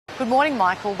Good morning,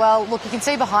 Michael. Well, look, you can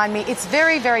see behind me, it's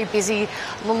very, very busy.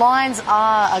 The lines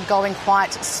are going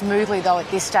quite smoothly, though, at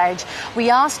this stage.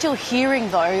 We are still hearing,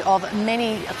 though, of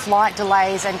many flight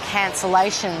delays and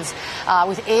cancellations,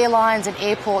 with airlines and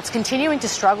airports continuing to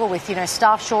struggle with,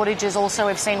 staff shortages. Also,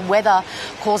 we've seen weather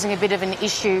causing a bit of an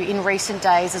issue in recent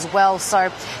days as well. So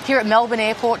here at Melbourne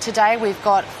Airport today, we've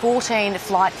got 14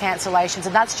 flight cancellations,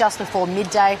 and that's just before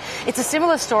midday. It's a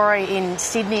similar story in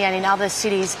Sydney and in other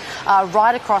cities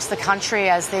right across the country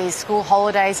as these school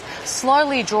holidays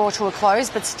slowly draw to a close,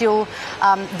 but still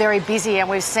very busy. And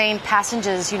we've seen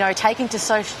passengers, taking to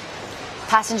social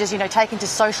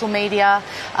media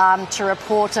to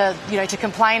report, to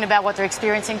complain about what they're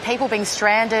experiencing. People being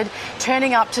stranded,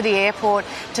 turning up to the airport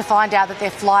to find out that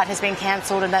their flight has been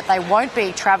cancelled and that they won't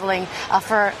be travelling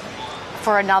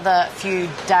for another few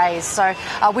days. So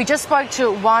we just spoke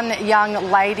to one young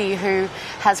lady who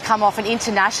has come off an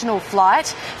international flight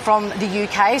from the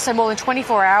UK, so more than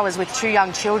 24 hours with two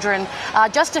young children,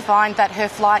 just to find that her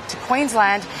flight to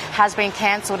Queensland has been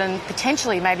cancelled and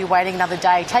potentially maybe waiting another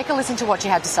day. Take a listen to what she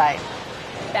had to say.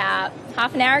 About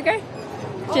half an hour ago,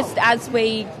 just as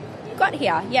we got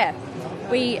here, yeah.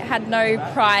 We had no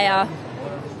prior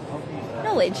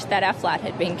knowledge that our flight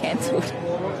had been cancelled.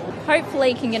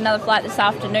 Hopefully can get another flight this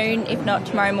afternoon, if not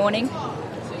tomorrow morning.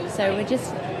 So we're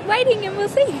just waiting and we'll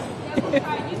see.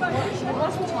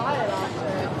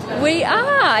 We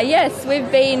are, yes.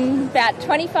 We've been about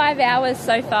 25 hours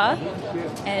so far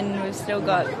and we've still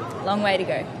got a long way to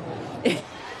go.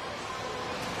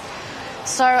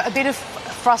 So a bit of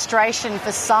frustration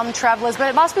for some travellers, but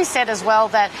it must be said as well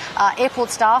that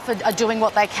airport staff are doing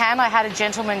what they can. I had a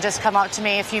gentleman just come up to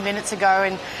me a few minutes ago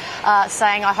and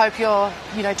saying, I hope you're,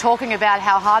 talking about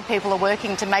how hard people are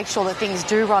working to make sure that things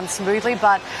do run smoothly.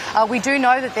 But we do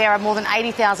know that there are more than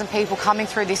 80,000 people coming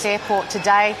through this airport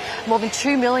today, more than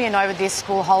 2 million over this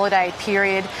school holiday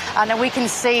period. And we can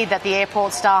see that the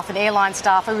airport staff and airline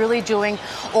staff are really doing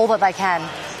all that they can.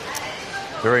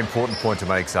 Very important point to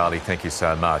make, Zali. Thank you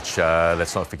so much.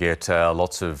 Let's not forget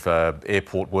lots of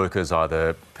airport workers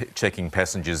either checking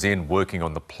passengers in, working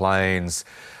on the planes,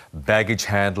 baggage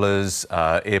handlers,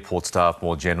 airport staff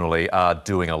more generally are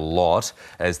doing a lot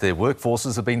as their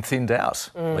workforces have been thinned out,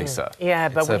 Lisa. Yeah,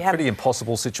 but it's a pretty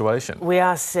impossible situation. We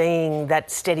are seeing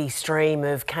that steady stream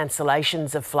of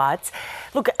cancellations of flights.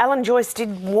 Look, Alan Joyce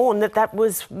did warn that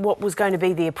was what was going to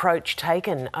be the approach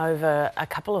taken over a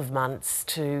couple of months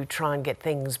to try and get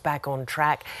things back on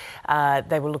track.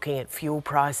 They were looking at fuel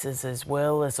prices as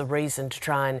well as a reason to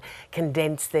try and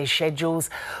condense their schedules.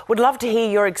 Would love to hear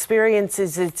your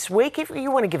experiences this week. If you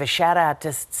want to give a shout out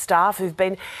to staff who've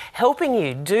been helping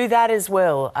you, do that as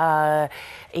well.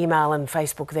 Email and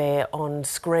Facebook there on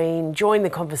screen. Join the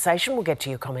conversation. We'll get to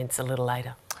your comments a little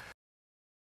later.